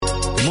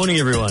morning,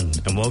 everyone,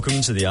 and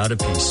welcome to The Art of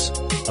Peace,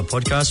 a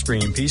podcast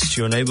bringing peace to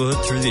your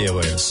neighbourhood through the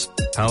airwaves,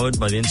 powered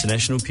by the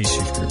International Peace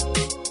Youth Group.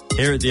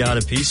 Here at The Art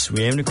of Peace,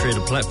 we aim to create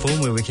a platform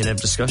where we can have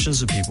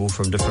discussions with people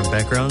from different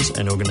backgrounds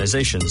and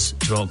organisations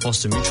to help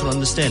foster mutual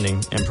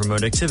understanding and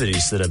promote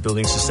activities that are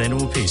building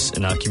sustainable peace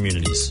in our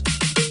communities.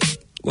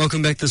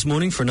 Welcome back this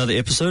morning for another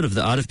episode of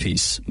The Art of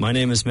Peace. My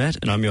name is Matt,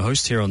 and I'm your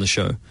host here on the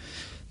show.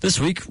 This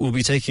week, we'll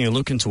be taking a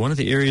look into one of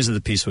the areas of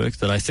the peace work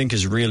that I think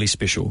is really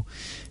special,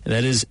 and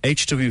that is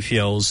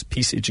HWPL's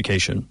peace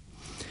education.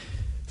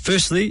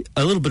 Firstly,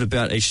 a little bit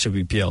about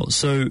HWPL.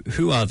 So,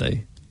 who are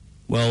they?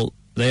 Well,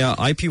 they are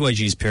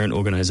IPYG's parent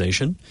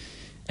organisation,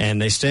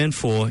 and they stand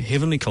for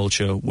Heavenly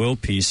Culture,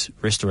 World Peace,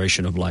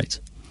 Restoration of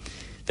Light.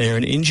 They are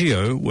an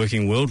NGO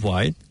working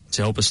worldwide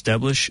to help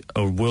establish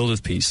a world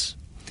of peace.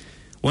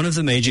 One of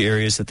the major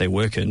areas that they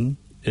work in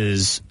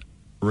is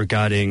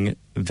regarding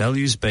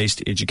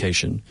values-based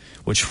education,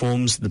 which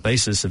forms the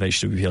basis of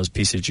HWPL's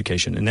peace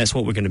education. And that's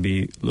what we're going to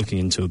be looking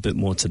into a bit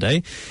more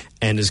today,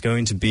 and is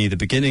going to be the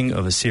beginning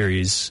of a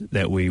series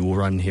that we will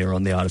run here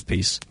on The Art of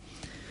Peace.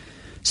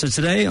 So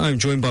today I'm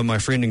joined by my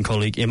friend and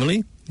colleague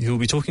Emily, who will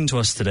be talking to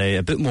us today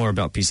a bit more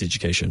about peace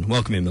education.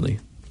 Welcome, Emily.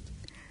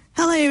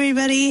 Hello,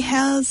 everybody.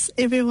 How's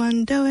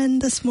everyone doing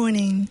this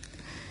morning?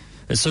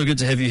 It's so good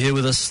to have you here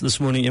with us this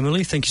morning,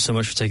 Emily. Thank you so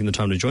much for taking the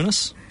time to join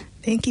us.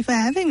 Thank you for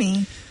having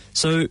me.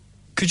 So,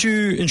 could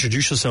you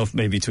introduce yourself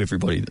maybe to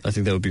everybody? I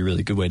think that would be a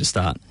really good way to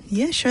start.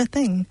 Yeah, sure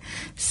thing.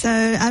 So,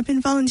 I've been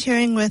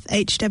volunteering with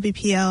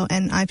HWPL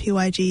and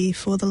IPYG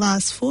for the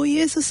last 4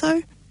 years or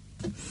so.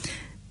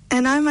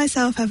 And I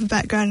myself have a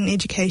background in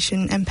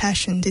education and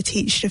passion to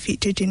teach the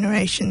future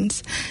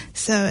generations.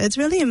 So, it's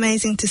really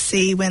amazing to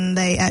see when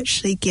they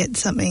actually get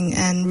something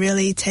and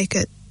really take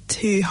it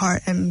to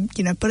heart and,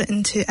 put it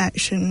into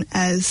action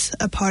as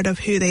a part of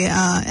who they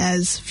are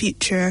as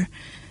future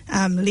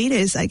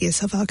leaders, I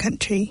guess, of our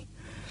country.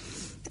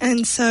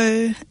 And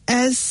so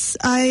as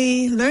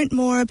I learned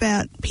more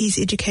about peace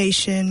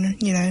education,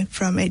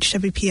 from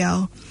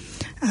HWPL,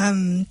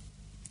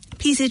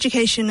 peace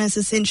education is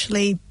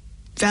essentially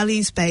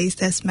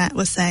values-based, as Matt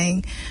was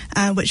saying,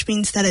 which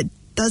means that it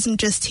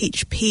doesn't just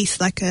teach peace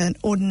like an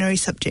ordinary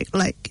subject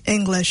like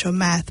English or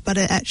math, but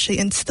it actually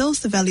instills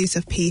the values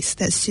of peace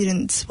that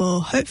students will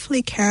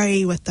hopefully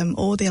carry with them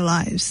all their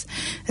lives.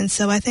 And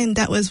so I think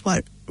that was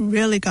what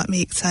really got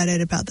me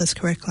excited about this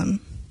curriculum.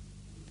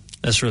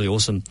 That's really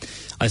awesome.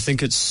 I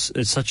think it's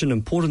such an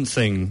important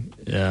thing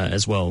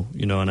as well,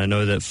 and I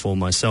know that for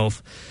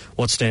myself,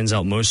 what stands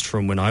out most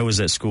from when I was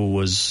at school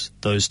was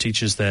those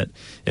teachers that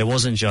it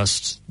wasn't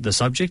just the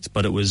subject,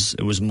 but it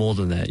was more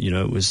than that.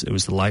 It was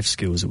the life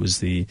skills, it was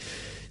the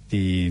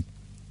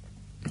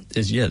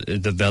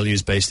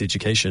values-based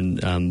education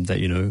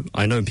that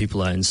I know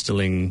people are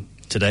instilling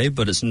today,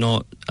 but it's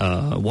not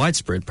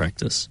widespread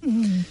practice.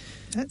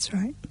 That's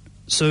right.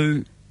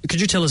 So, could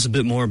you tell us a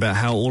bit more about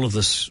how all of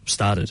this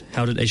started?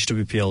 How did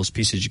HWPL's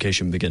peace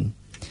education begin?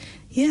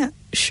 Yeah,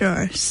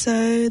 sure.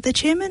 So the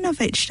chairman of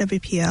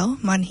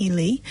HWPL, Man-hee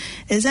Lee,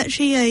 is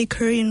actually a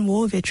Korean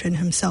War veteran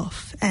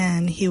himself,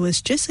 and he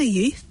was just a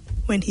youth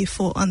when he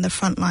fought on the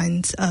front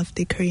lines of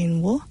the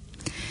Korean War,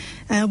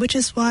 which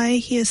is why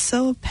he is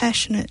so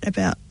passionate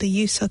about the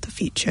youth of the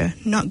future,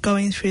 not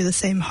going through the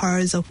same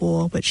horrors of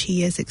war which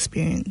he has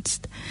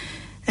experienced.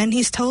 And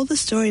he's told the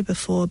story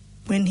before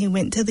when he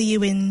went to the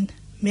UN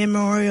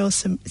Memorial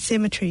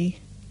Cemetery.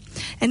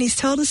 And he's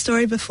told a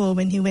story before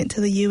when he went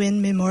to the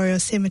UN Memorial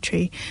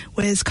Cemetery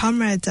where his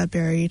comrades are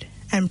buried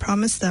and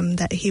promised them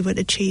that he would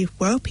achieve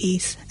world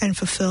peace and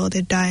fulfill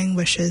their dying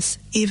wishes,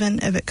 even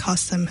if it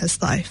cost them his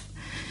life.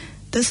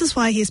 This is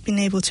why he's been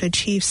able to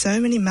achieve so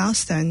many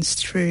milestones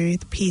through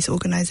the peace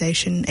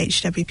organisation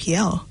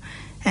HWPL.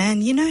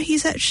 And,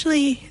 he's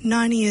actually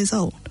 90 years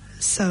old,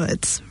 so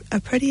it's a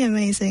pretty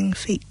amazing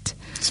feat.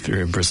 It's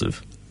very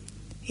impressive.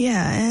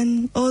 Yeah,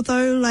 and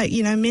although,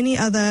 many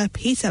other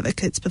peace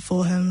advocates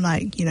before him,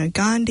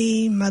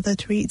 Gandhi, Mother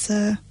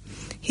Teresa,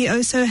 he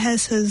also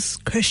has his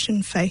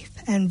Christian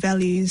faith and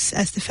values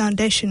as the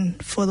foundation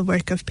for the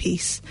work of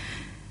peace.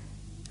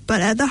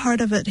 But at the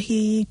heart of it,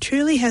 he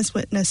truly has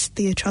witnessed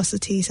the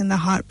atrocities and the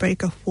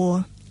heartbreak of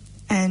war.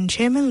 And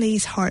Chairman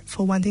Lee's heart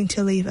for wanting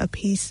to leave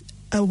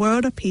a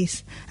world of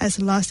peace as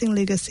a lasting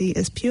legacy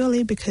is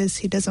purely because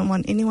he doesn't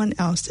want anyone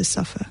else to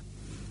suffer.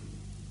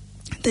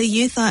 The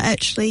youth are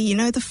actually,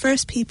 the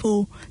first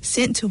people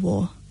sent to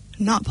war,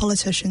 not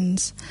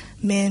politicians,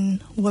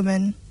 men,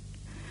 women.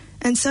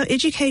 And so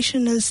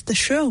education is the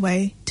sure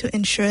way to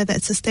ensure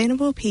that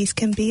sustainable peace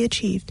can be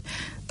achieved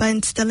by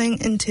instilling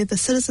into the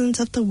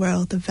citizens of the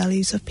world the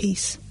values of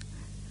peace.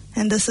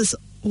 And this is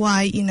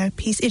why,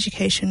 peace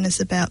education is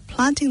about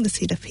planting the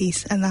seed of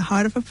peace in the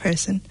heart of a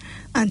person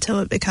until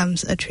it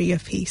becomes a tree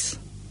of peace.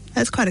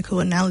 That's quite a cool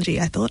analogy,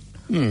 I thought.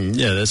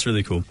 Yeah, that's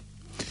really cool.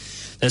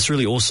 That's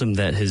really awesome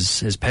that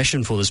his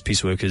passion for this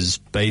peace work is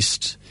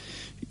based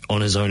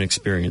on his own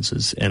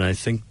experiences. And I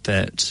think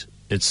that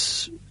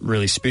it's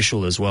really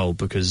special as well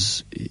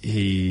because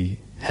he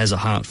has a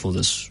heart for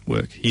this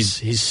work.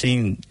 He's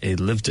seen, he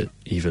lived it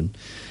even.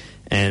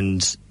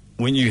 And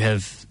when you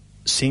have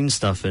seen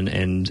stuff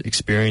and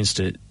experienced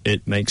it,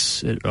 it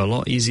makes it a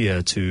lot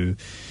easier to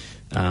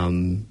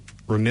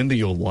remember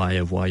your why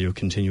of why you're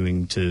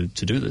continuing to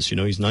do this. You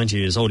know, he's 90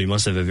 years old. He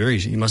must have a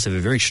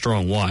very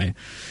strong why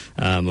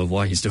of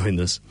why he's doing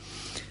this.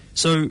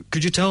 So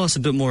could you tell us a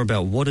bit more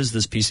about what is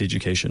this peace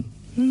education?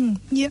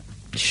 Yep,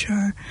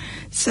 sure.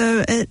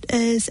 So it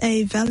is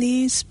a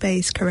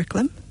values-based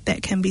curriculum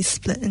that can be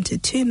split into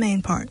two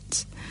main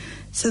parts.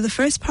 So the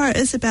first part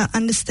is about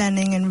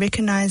understanding and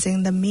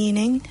recognizing the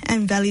meaning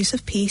and values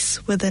of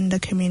peace within the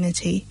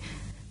community.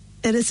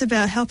 It is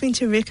about helping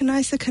to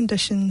recognize the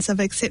conditions of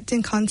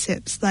accepting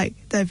concepts like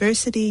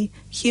diversity,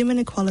 human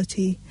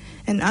equality,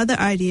 and other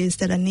ideas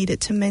that are needed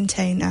to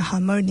maintain a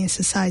harmonious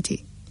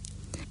society.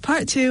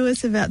 Part 2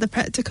 is about the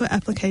practical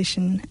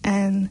application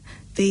and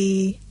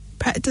the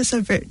practice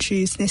of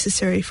virtues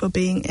necessary for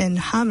being in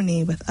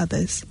harmony with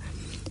others.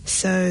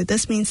 So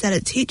this means that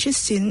it teaches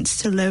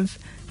students to live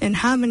in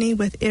harmony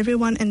with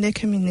everyone in their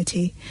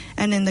community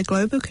and in the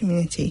global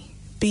community,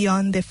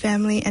 beyond their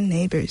family and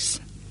neighbors.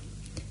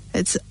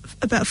 It's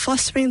about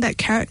fostering that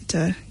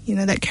character,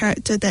 that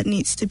character that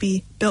needs to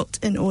be built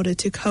in order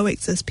to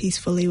coexist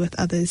peacefully with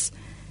others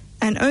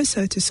and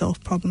also to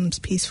solve problems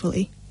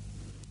peacefully.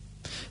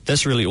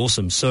 That's really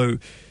awesome. So,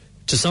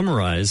 to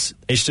summarize,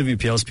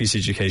 HWPL's peace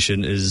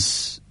education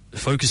is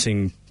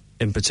focusing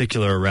in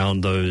particular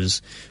around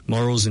those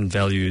morals and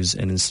values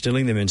and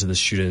instilling them into the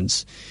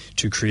students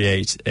to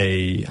create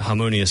a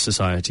harmonious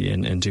society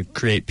and to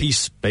create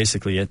peace,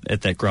 basically,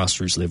 at that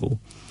grassroots level.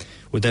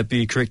 Would that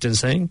be correct in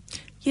saying?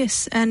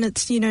 Yes, and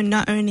it's,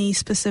 not only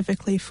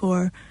specifically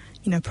for,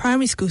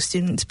 primary school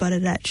students, but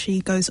it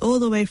actually goes all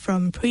the way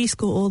from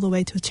preschool all the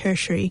way to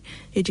tertiary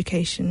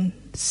education.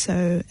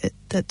 So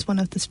that's one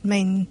of the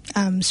main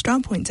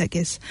strong points, I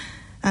guess,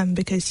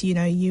 because,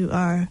 you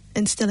are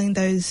instilling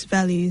those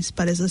values,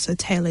 but it's also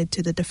tailored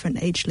to the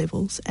different age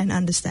levels and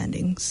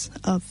understandings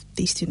of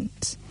these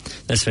students.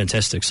 That's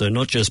fantastic. So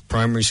not just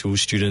primary school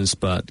students,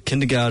 but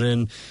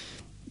kindergarten,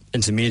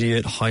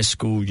 intermediate, high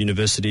school,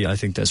 university. I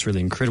think that's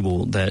really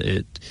incredible that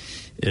it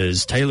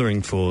is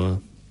tailoring for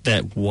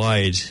that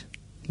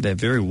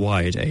very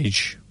wide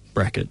age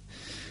bracket.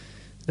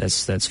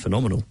 That's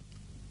phenomenal.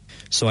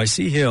 So I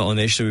see here on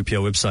the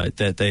HWPL website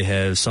that they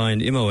have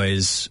signed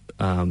MOAs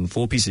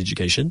for peace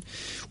education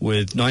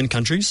with 9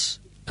 countries,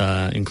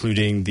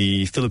 including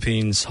the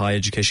Philippines Higher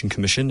Education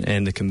Commission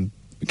and the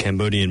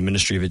Cambodian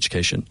Ministry of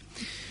Education.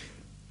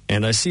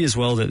 And I see as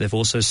well that they've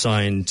also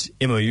signed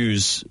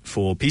MOUs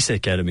for peace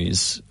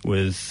academies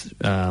with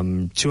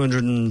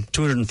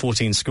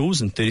 214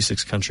 schools in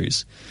 36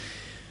 countries.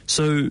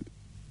 So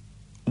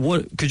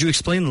could you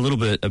explain a little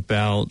bit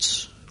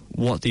about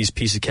what these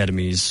peace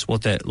academies,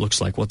 what that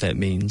looks like, what that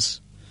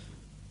means?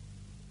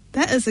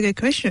 That is a good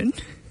question.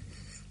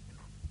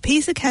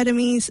 Peace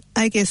academies,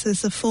 I guess,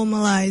 is a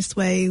formalized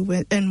way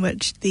in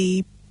which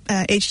the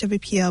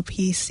HWPL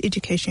peace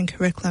education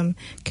curriculum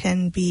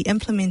can be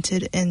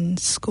implemented in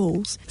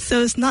schools.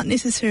 So it's not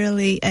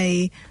necessarily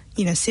a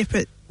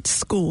separate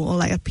school or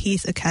like a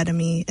peace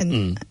academy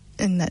in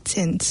that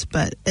sense,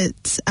 but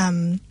it's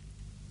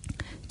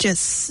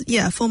just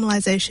a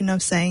formalization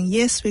of saying,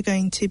 yes, we're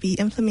going to be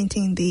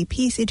implementing the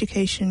peace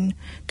education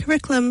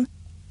curriculum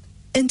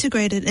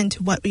integrated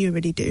into what we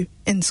already do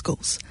in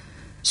schools.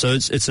 So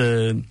it's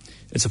a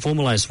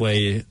formalized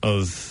way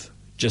of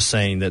just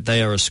saying that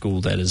they are a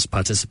school that is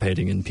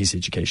participating in peace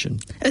education.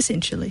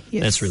 Essentially,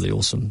 yes. That's really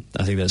awesome.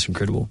 I think that's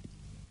incredible.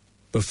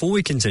 Before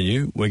we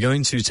continue, we're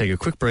going to take a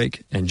quick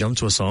break and jump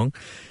to a song.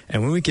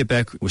 And when we get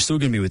back, we're still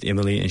going to be with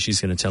Emily, and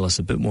she's going to tell us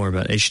a bit more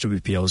about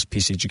HWPL's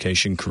peace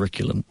education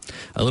curriculum.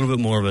 A little bit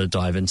more of a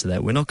dive into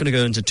that. We're not going to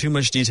go into too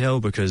much detail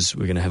because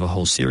we're going to have a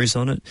whole series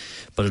on it,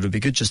 but it'll be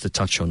good just to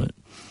touch on it.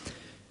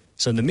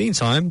 So in the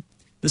meantime,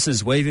 this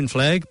is Waving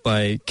Flag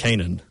by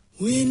Kanan.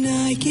 When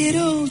I get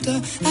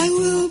older, I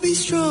will be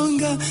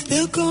stronger.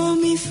 They'll call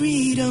me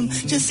freedom,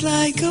 just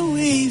like a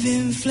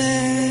waving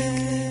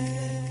flag.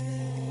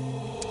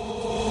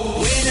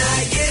 When I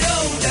get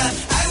older,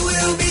 I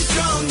will be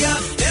stronger.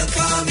 They'll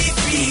call me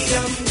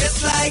freedom,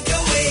 just like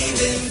a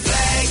waving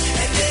flag.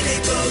 And then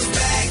it goes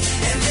back,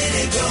 and then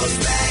it goes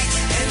back,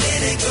 and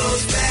then it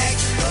goes back.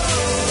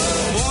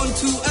 Oh. Born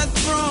to a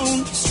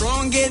throne,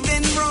 stronger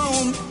than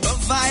Rome, but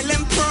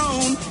violent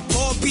prone,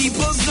 poor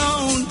people's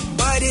zone.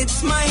 But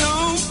it's my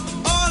home,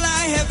 all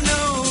I have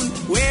known,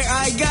 where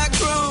I got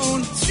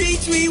grown,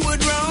 streets we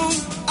would roam.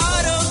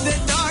 Out of the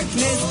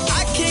darkness,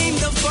 I came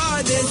the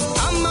farthest,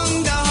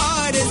 among the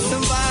hardest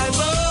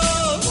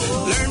survival.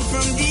 Learn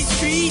from these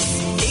streets,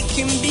 it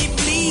can be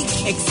bleak,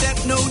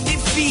 accept no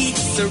defeat,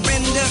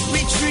 surrender,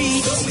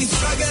 retreat. So we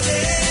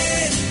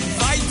struggling,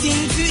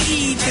 fighting to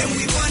eat, and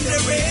we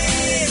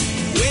wondering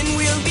when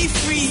we'll be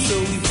free. So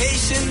we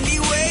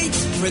patiently wait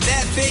for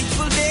that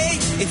fateful day.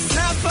 It's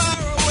not far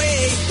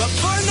away, but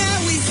for now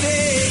we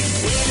say,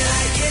 when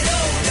I get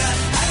older,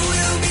 I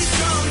will be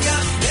stronger.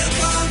 They'll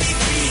call me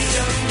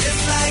freedom,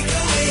 just like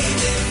a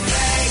waving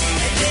flag.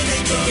 And then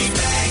it goes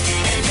back,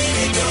 and then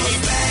it goes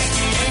back,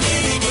 and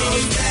then it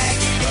goes back.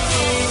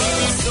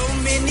 Oh, so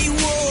many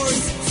wars,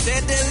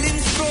 settling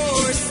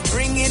scores.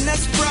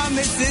 us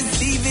promises,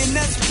 leaving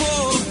us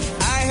poor.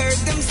 I heard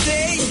them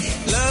say,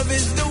 love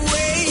is the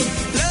way,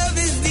 love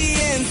is the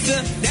answer,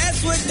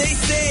 that's what they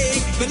say.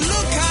 But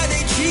look how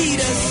they treat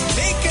us,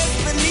 make us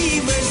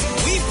believers.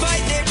 We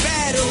fight their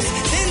battles,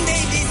 then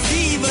they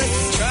deceive us.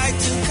 Try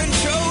to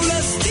control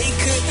us, they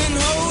couldn't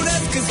hold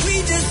us, cause we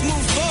just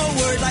move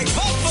forward like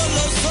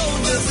buffalo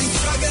soldiers. We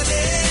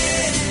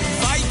struggling,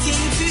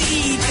 fighting to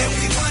eat, and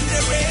we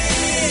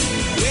wondering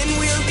when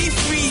we'll be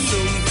free. So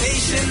we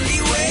patiently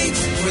wait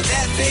for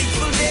that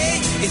fateful day.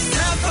 It's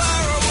not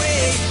far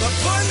away, but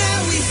for now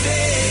we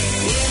say,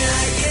 when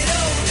I get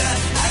older,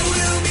 I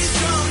will be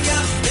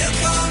stronger. They'll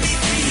call me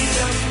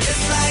freedom,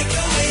 just like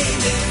a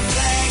waving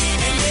flag.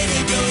 And then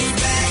it goes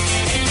back,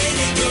 and then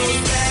it goes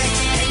back,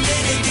 and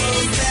then it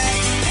goes back,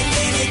 and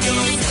then it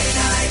goes. When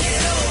I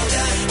get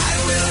older, I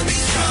will be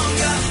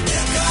stronger.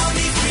 They'll call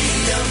me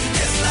freedom,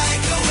 just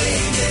like a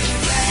waving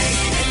flag.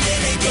 And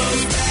then it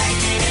goes back,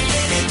 and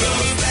then it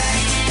goes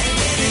back, and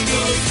then it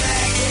goes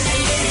back,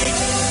 and then it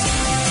goes.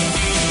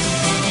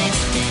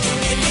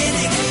 And then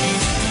it goes.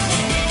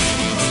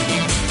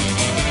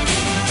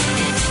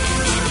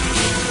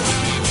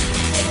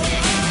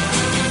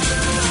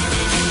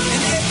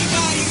 And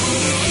everybody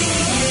will be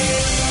singing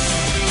it.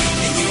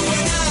 And you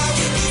and I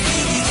will be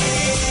singing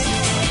it.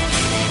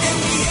 And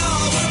we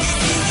all will be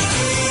singing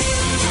it.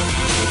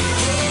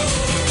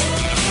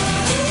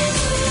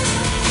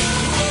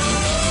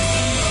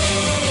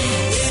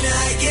 When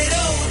I get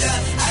older,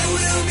 I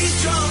will be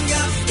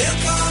stronger. They'll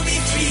call me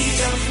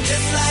freedom,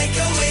 just like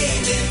a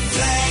waving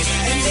flag.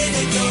 And then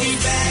it goes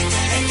back,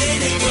 and then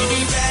it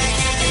goes back,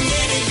 and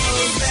then it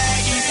goes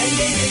back, and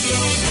then it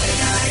goes. When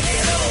I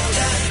get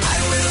older, I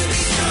will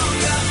be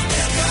stronger.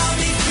 They'll call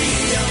me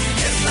freedom,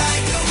 just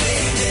like a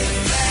waving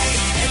flag.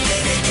 And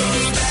then it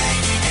goes back,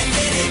 and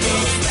then it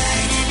goes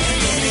back, and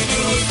then it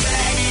goes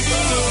back.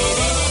 Oh.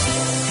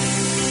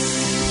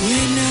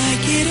 When I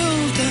get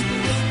older,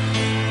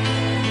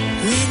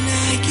 when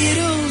I get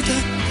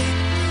older,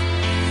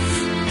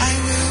 I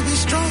will be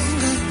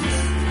stronger,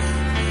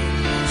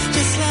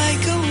 just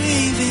like a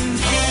waving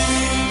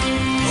flag,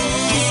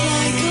 just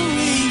like a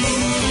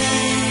waving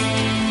flag,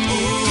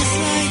 just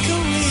like a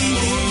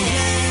waving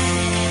flag,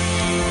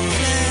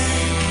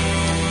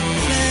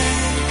 flag,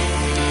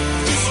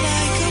 just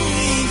like a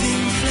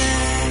waving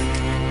flag.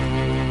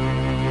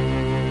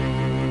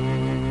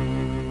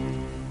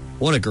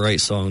 What a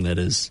great song that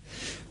is.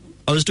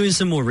 I was doing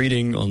some more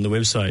reading on the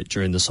website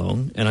during the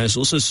song, and I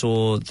also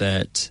saw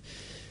that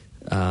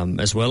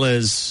as well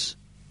as,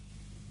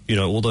 you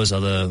know, all those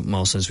other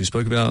milestones we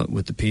spoke about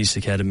with the Peace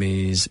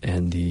Academies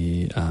and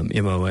the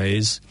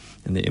MOAs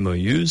and the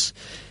MOUs,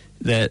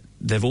 that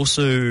they've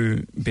also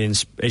been,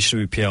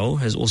 HWPL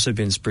has also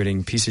been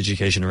spreading peace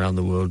education around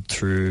the world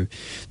through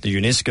the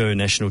UNESCO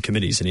national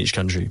committees in each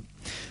country.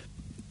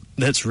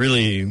 That's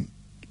really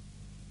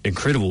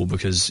incredible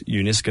because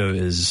UNESCO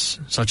is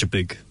such a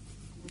big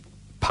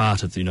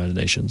part of the United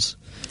Nations.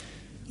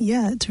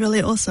 Yeah, it's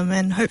really awesome,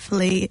 and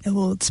hopefully it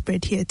will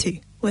spread here too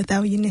with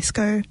our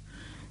UNESCO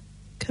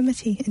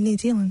committee in New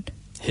Zealand.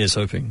 Here's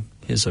hoping.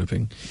 Here's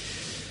hoping.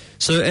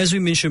 So as we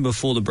mentioned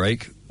before the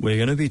break, we're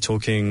going to be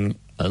talking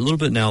a little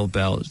bit now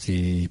about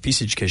the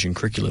peace education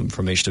curriculum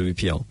from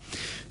HWPL.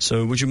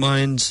 So would you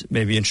mind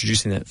maybe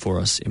introducing that for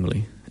us,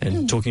 Emily,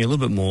 and talking a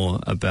little bit more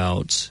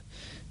about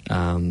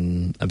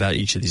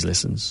each of these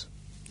lessons?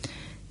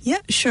 Yeah,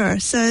 sure.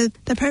 So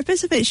the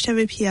purpose of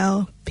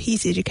HWPL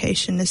Peace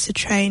Education is to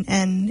train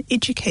and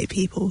educate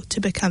people to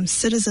become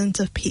citizens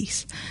of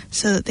peace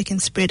so that they can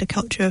spread a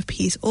culture of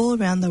peace all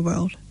around the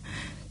world.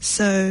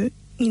 So,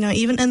 you know,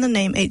 even in the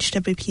name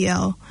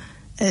HWPL,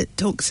 it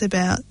talks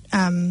about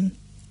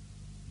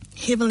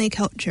heavenly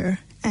culture,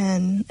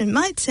 and it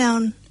might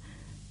sound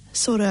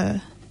sort of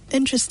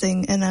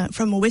interesting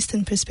from a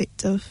Western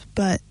perspective,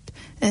 but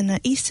in an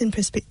Eastern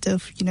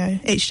perspective, you know,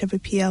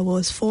 HWPL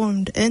was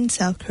formed in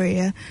South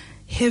Korea.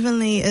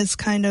 Heavenly is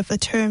kind of a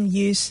term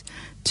used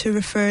to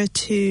refer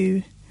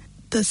to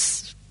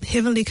this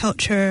heavenly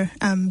culture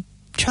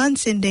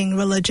transcending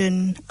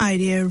religion,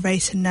 idea,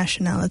 race and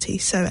nationality.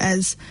 So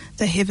as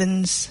the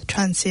heavens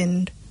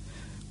transcend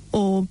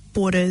all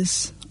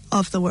borders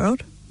of the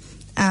world,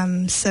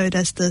 so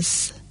does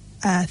this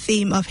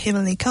theme of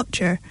heavenly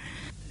culture.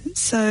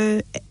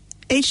 So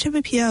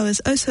HWPL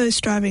is also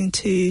striving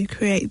to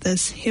create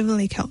this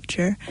heavenly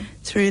culture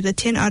through the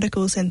 10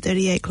 articles and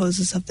 38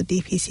 clauses of the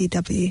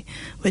DPCW,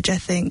 which I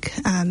think,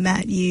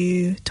 Matt,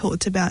 you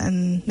talked about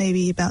in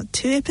maybe about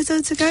 2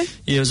 episodes ago?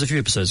 Yeah, it was a few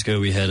episodes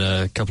ago. We had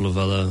a couple of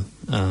other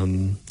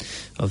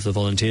of the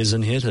volunteers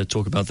in here to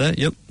talk about that.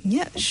 Yep.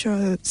 Yeah,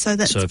 sure. So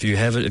if you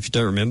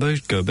don't remember,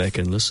 go back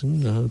and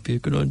listen. That would be a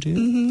good idea.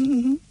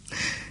 Mm-hmm.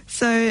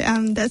 So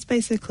that's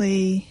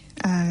basically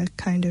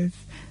kind of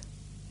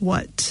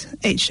what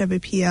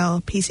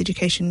HWPL Peace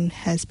Education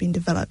has been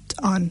developed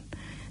on.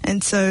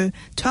 And so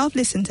 12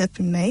 lessons have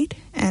been made,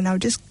 and I'll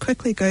just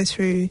quickly go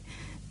through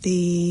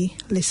the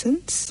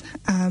lessons.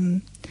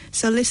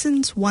 So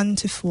lessons 1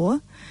 to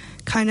 4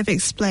 kind of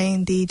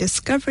explain the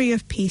discovery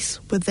of peace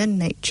within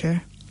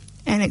nature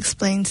and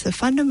explains the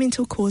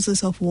fundamental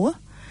causes of war,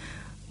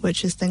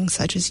 which is things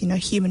such as,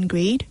 human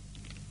greed,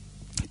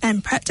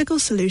 and practical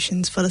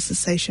solutions for the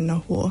cessation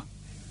of war.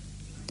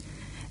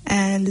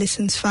 And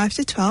lessons 5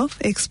 to 12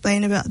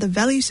 explain about the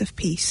values of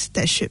peace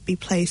that should be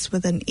placed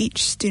within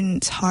each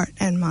student's heart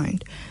and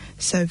mind.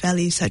 So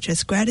values such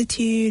as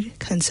gratitude,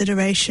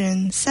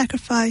 consideration,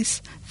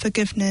 sacrifice,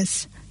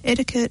 forgiveness,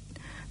 etiquette,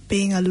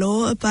 being a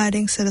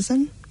law-abiding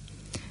citizen,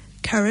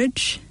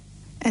 courage,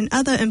 and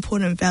other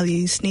important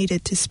values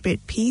needed to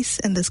spread peace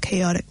in this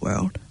chaotic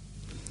world.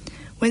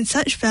 When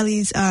such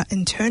values are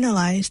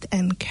internalized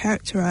and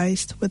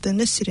characterized within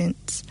the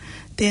students,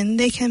 then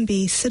they can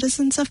be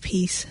citizens of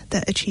peace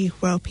that achieve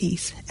world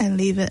peace and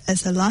leave it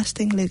as a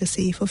lasting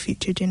legacy for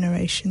future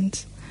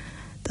generations.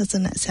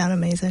 Doesn't that sound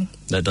amazing?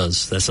 That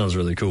does. That sounds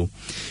really cool.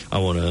 I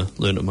want to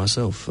learn it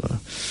myself.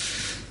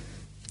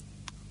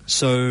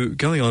 So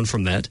going on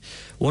from that,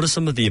 what are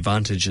some of the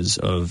advantages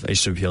of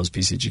HWPL's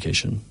peace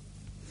education?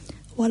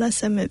 What are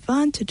some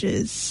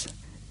advantages?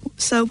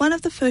 So one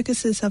of the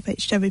focuses of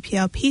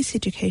HWPL Peace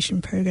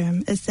Education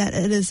Program is that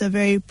it is a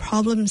very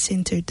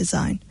problem-centered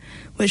design,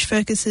 which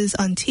focuses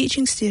on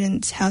teaching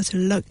students how to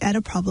look at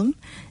a problem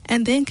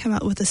and then come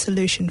up with a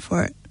solution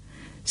for it.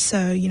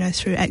 So,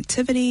 through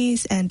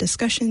activities and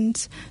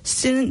discussions,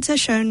 students are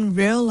shown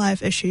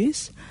real-life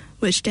issues,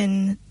 which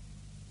then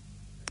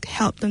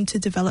help them to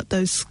develop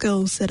those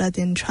skills that are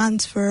then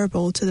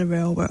transferable to the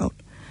real world.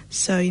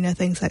 So,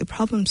 things like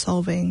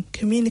problem-solving,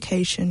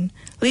 communication,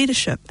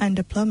 leadership, and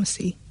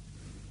diplomacy.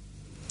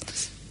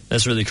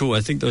 That's really cool.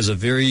 I think those are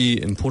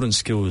very important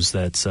skills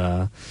that,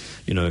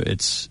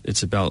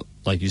 it's about,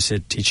 like you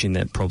said, teaching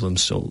that problem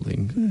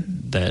solving,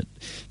 that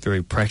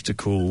very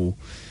practical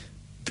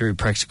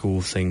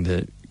thing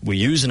that we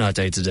use in our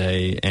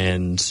day-to-day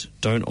and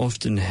don't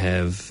often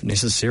have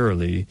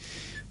necessarily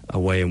a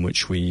way in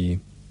which we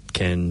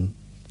can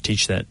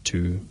teach that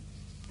to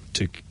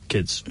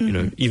kids,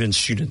 even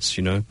students,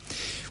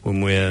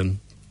 when we're,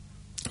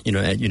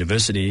 at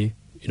university,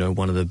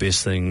 one of the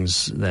best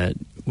things that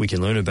we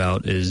can learn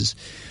about is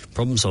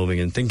problem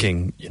solving and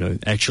thinking,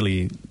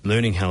 actually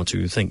learning how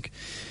to think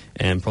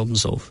and problem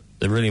solve.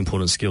 They're really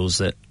important skills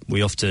that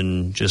we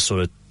often just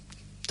sort of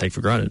take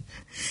for granted.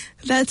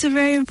 That's a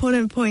very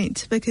important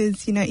point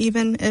because,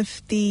 even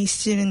if the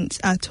students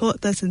are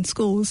taught this in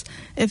schools,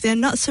 if they're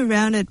not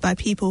surrounded by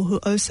people who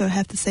also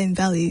have the same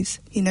values,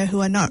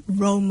 who are not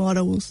role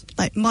models,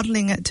 like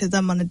modeling it to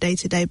them on a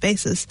day-to-day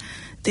basis,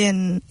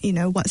 then,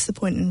 what's the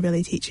point in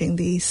really teaching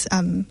these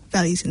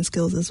values and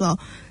skills as well?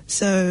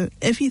 So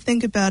if you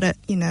think about it,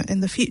 in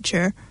the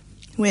future,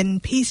 when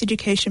peace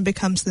education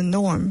becomes the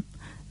norm,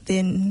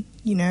 then,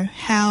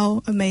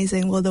 how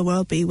amazing will the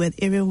world be where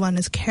everyone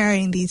is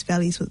carrying these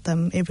values with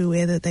them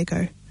everywhere that they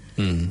go?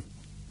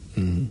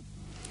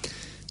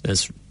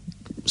 That's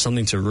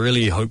something to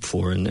really hope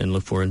for and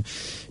look for. And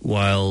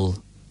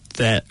while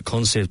that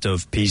concept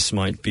of peace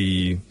might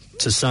be,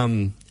 to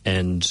some,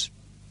 and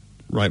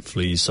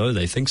rightfully so,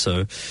 they think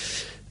so,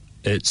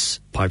 it's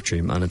pipe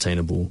dream,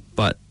 unattainable.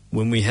 But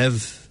when we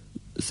have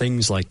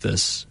things like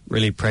this,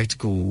 really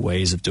practical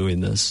ways of doing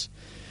this,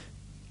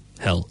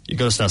 hell, you've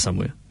got to start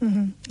somewhere.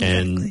 Exactly.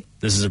 And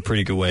this is a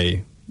pretty good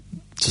way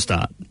to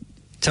start.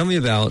 Tell me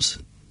about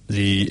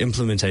the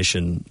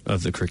implementation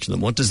of the curriculum.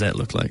 What does that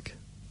look like?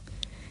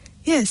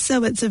 Yes,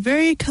 so it's a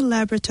very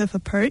collaborative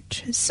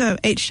approach. So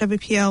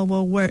HWPL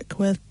will work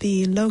with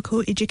the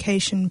local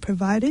education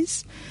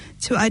providers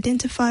to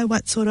identify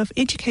what sort of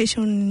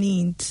educational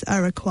needs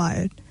are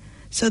required.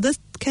 So this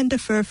can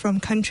differ from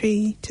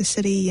country to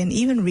city and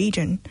even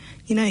region.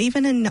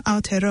 Even in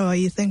Aotearoa,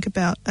 you think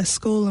about a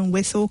school in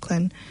West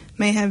Auckland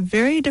may have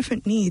very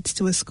different needs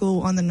to a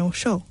school on the North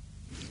Shore.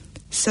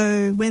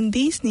 So when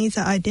these needs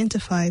are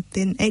identified,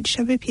 then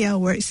HWPL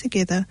works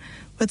together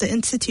with the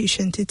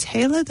institution to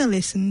tailor the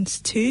lessons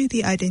to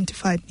the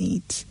identified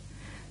needs.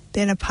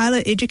 Then a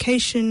pilot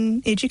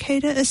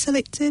educator is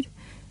selected,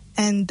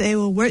 and they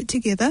will work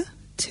together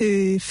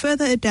to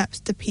further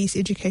adapt the peace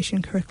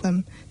education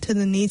curriculum to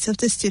the needs of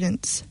the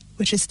students,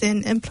 which is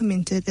then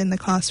implemented in the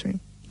classroom.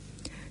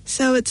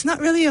 So it's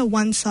not really a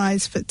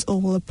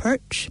one-size-fits-all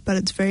approach, but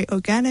it's very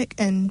organic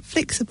and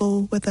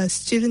flexible with a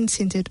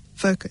student-centered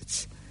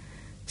focus.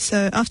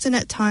 So often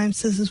at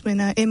times this is when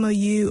a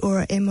MOU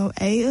or a MOA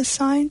is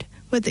signed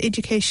with the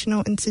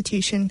educational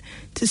institution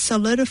to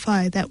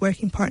solidify that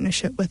working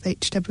partnership with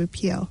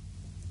HWPL.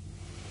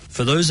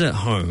 For those at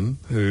home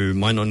who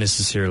might not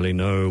necessarily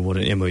know what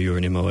an MOU or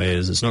an MOA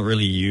is, it's not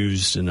really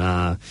used in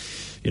our,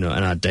 in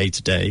our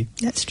day-to-day.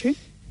 That's true.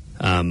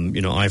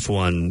 I, for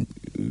one,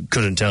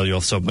 couldn't tell you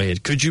off the top of my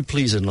head. Could you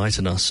please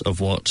enlighten us of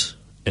what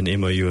an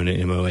MOU and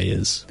an MOA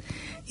is?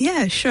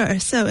 Yeah, sure.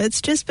 So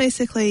it's just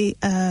basically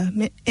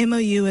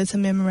MOU is a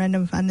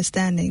Memorandum of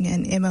Understanding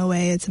and MOA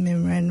is a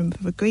Memorandum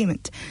of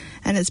Agreement.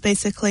 And it's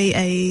basically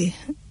a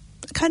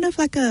kind of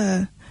like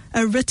a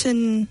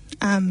written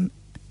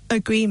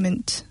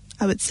agreement,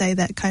 I would say,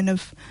 that kind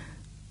of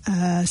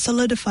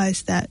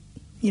solidifies that,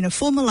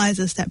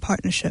 formalizes that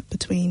partnership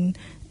between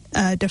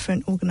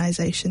different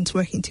organizations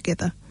working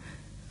together.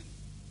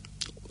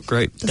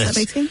 Great. Does that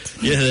make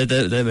sense? Yeah,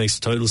 that makes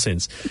total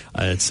sense.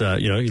 It's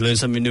you learn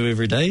something new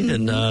every day,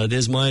 and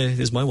there's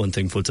my one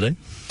thing for today.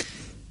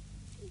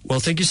 Well,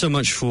 thank you so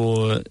much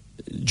for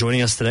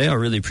joining us today. I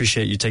really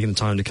appreciate you taking the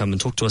time to come and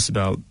talk to us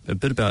about a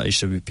bit about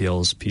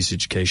HWPL's peace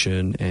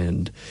education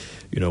and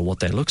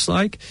what that looks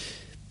like.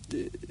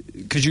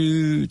 Could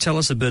you tell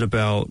us a bit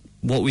about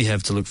what we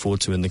have to look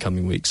forward to in the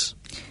coming weeks?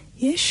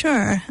 Yeah,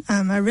 sure.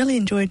 I really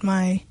enjoyed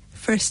my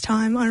first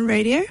time on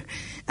radio.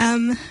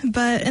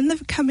 But in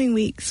the coming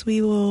weeks,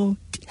 we will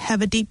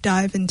have a deep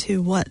dive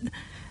into what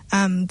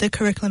the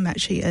curriculum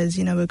actually is.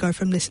 We'll go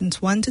from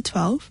lessons 1 to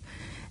 12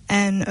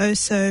 and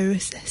also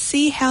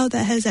see how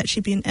that has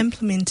actually been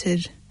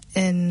implemented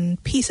in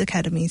peace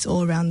academies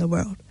all around the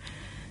world.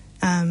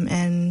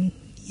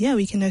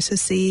 We can also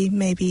see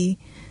maybe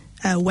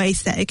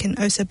ways that it can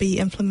also be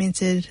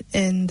implemented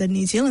in the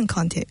New Zealand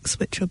context,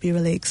 which will be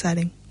really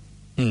exciting.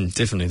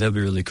 Definitely, that'd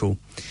be really cool.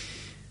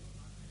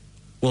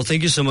 Well,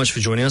 thank you so much for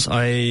joining us.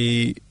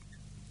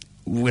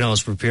 When I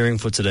was preparing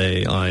for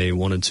today, I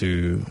wanted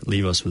to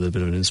leave us with a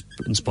bit of an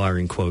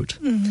inspiring quote.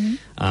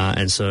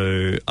 And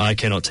so I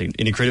cannot take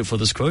any credit for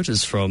this quote.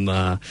 It's from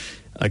a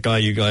guy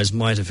you guys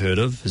might have heard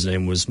of. His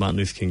name was Martin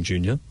Luther King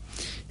Jr.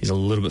 He's a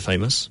little bit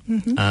famous.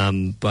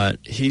 But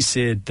he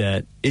said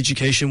that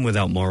education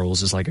without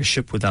morals is like a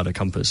ship without a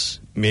compass,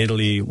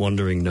 merely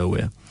wandering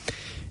nowhere.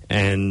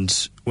 And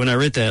when I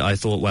read that, I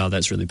thought, wow,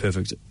 that's really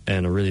perfect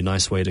and a really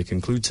nice way to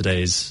conclude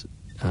today's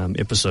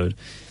episode.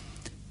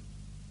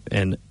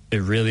 And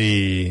it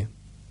really,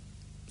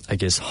 I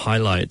guess,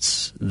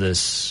 highlights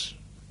this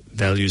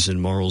values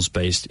and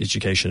morals-based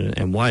education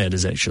and why it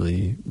is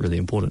actually really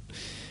important.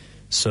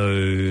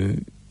 So,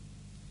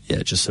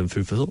 yeah, just some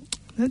food for thought.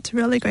 That's a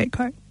really great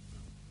quote.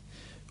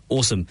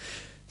 Awesome.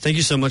 Thank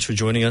you so much for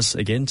joining us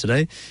again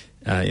today,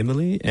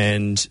 Emily,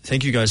 and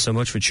thank you guys so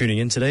much for tuning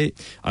in today.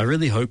 I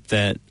really hope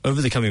that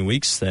over the coming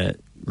weeks that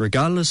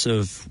regardless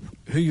of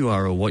who you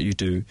are or what you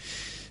do,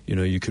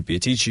 you could be a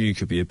teacher, you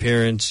could be a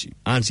parent,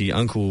 auntie,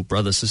 uncle,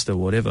 brother, sister,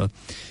 whatever.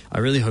 I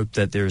really hope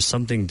that there is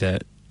something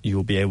that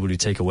you'll be able to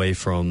take away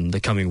from the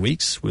coming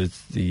weeks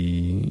with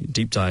the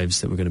deep dives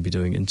that we're going to be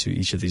doing into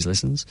each of these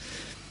lessons.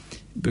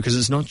 Because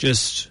it's not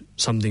just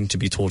something to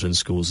be taught in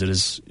schools. It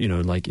is,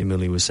 like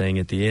Emily was saying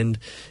at the end,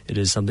 it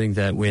is something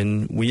that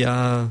when we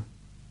are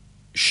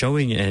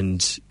showing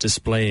and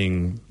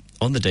displaying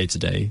on the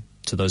day-to-day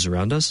to those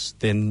around us,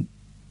 then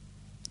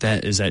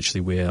that is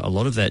actually where a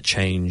lot of that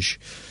change,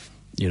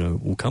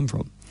 will come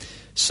from.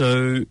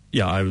 So,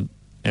 yeah, I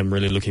am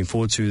really looking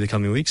forward to the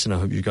coming weeks, and I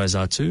hope you guys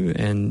are too.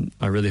 And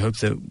I really hope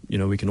that,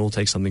 we can all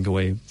take something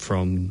away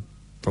from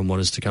what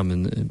is to come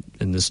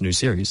in this new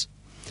series.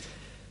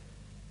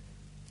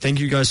 Thank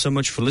you guys so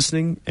much for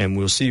listening, and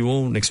we'll see you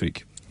all next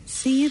week.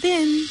 See you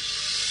then.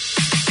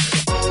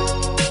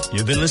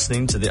 You've been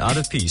listening to The Art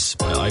of Peace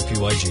by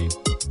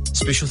IPYG.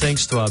 Special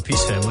thanks to our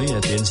Peace family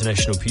at the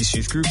International Peace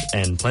Youth Group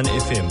and Planet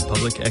FM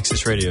Public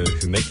Access Radio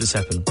who make this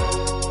happen.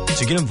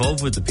 To get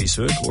involved with the Peace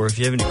work, or if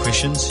you have any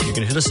questions, you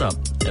can hit us up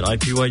at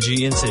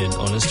IPYGNZ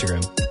on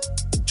Instagram.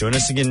 Join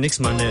us again next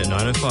Monday at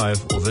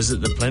 9:05 or visit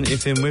the Planet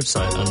FM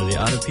website under the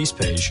Art of Peace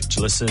page to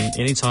listen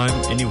anytime,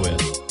 anywhere.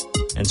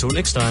 Until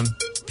next time,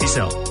 peace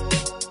out.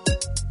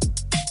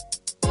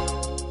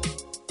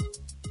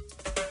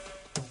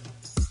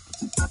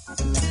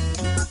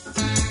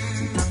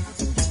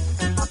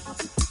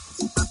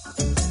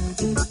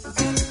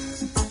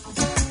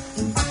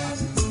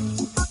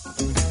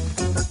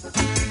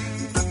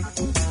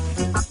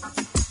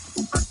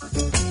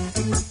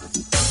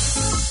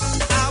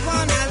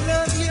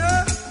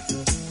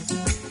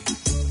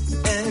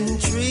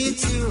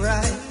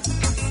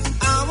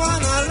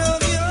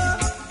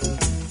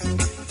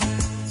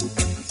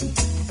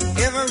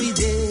 Every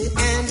day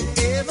and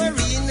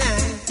every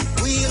night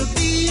we'll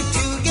be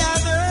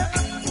together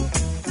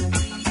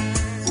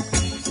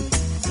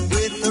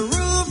with the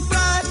roof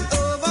right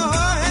over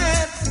our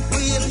heads.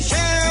 We'll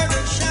share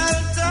the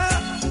shelter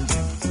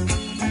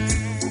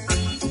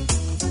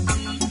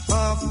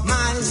of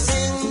my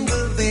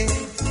single bed.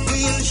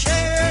 We'll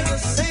share the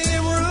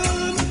same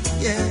room,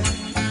 yeah.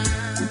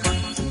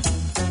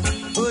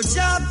 But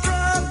just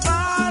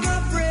provide a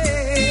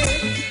bread.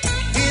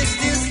 Is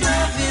this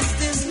love? Is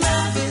this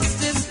love? Is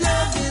this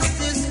love? Is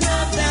this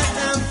love that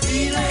I'm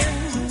feeling?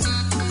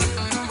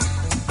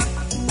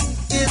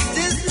 Is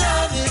this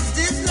love? Is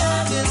this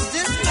love? Is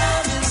this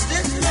love? Is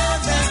this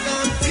love that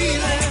I'm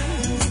feeling?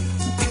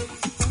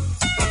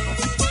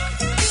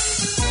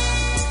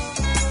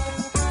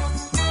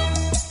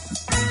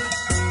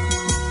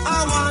 I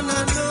wanna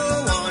know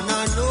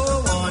now.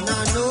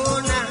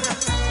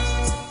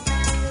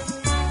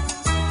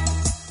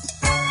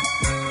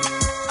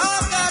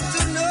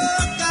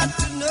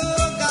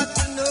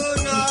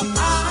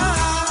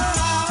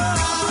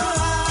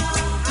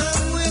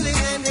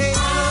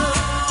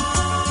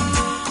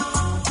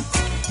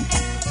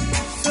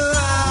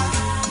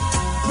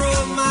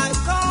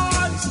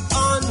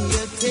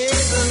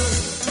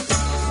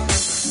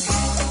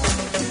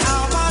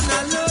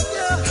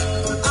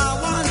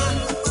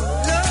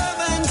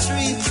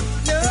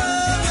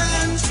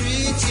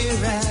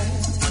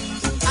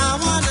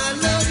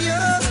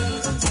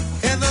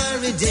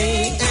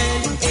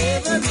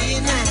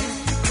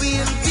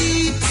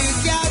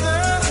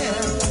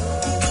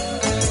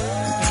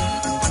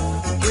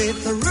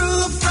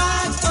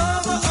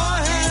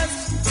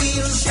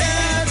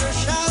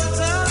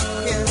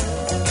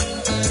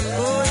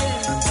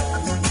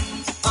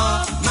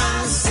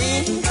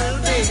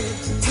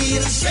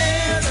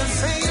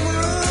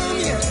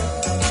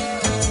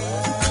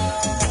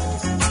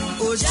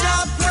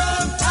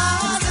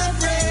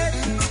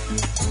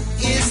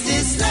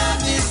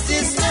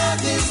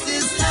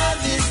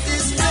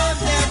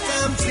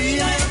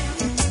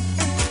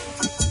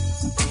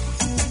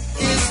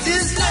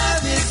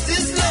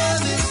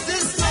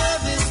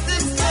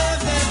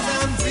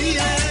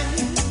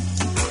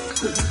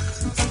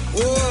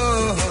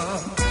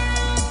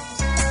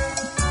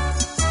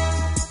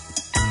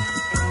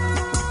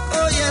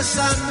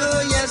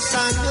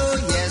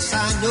 yes,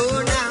 I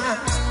know now.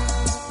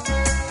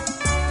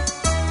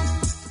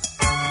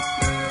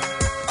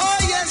 Oh,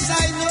 yes, I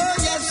know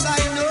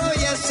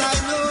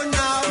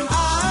now.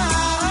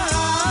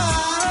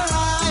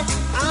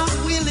 I'm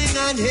willing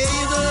and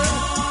able.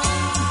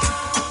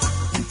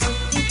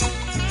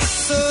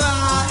 So I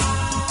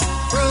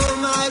throw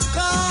my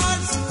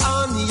cards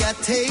on your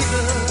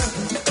table.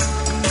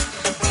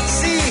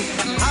 See,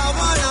 I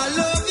wanna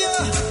love you.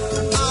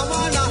 I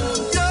wanna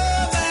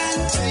love and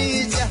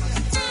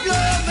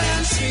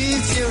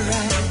treat you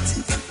right.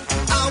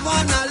 I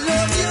wanna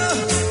love you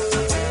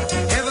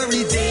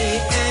every day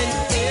and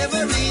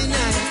every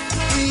night.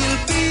 We'll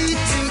be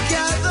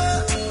together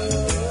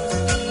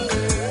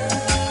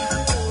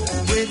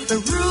with the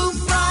roof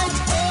right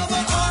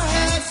over our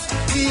heads.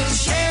 We'll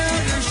share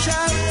the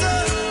shelter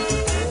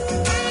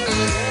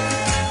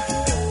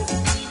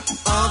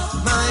of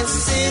my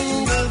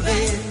single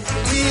bed.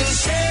 We'll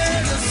share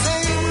the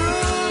same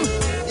room,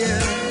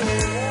 yeah.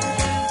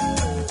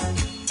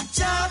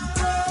 Chop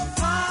the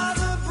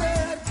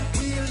bread.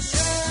 We'll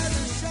share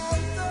the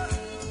shelter.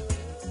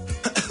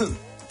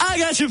 I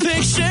got your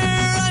picture